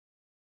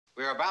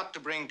We're about to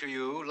bring to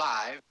you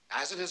live,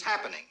 as it is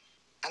happening,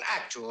 an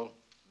actual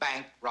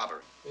bank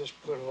robbery. Just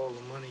put all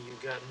the money you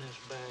got in this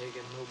bag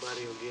and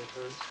nobody will get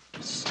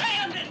hurt.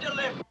 Stand and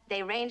deliver!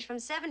 They range from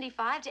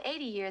 75 to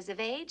 80 years of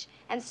age,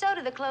 and so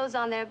do the clothes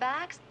on their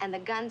backs and the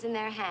guns in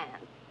their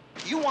hands.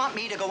 You want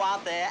me to go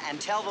out there and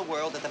tell the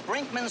world that the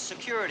Brinkman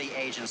Security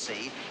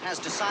Agency has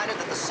decided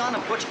that the son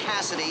of Butch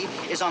Cassidy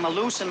is on the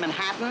loose in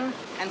Manhattan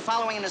and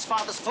following in his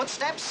father's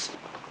footsteps?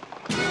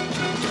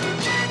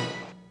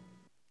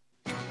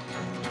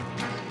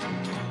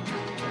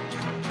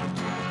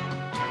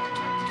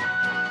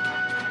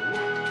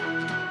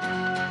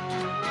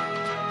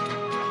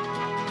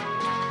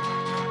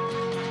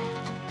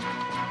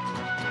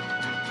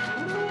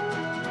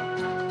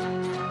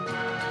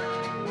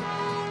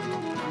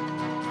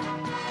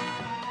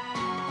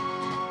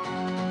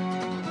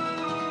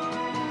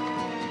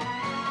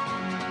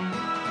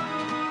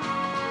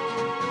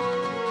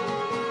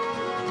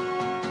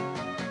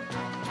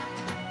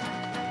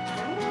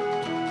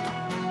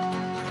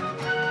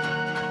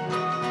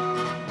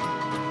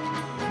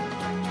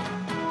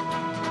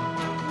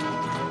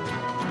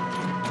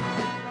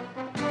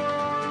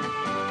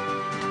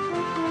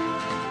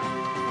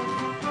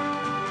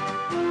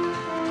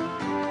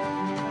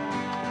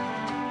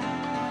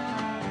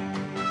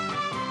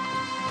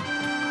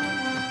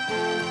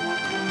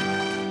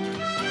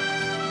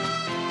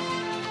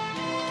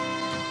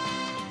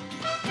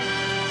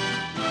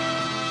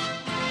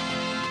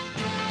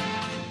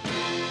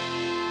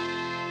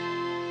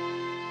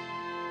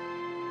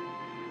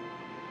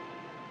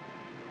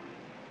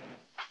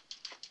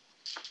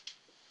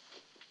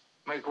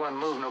 Make one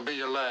move and it'll be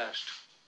your last.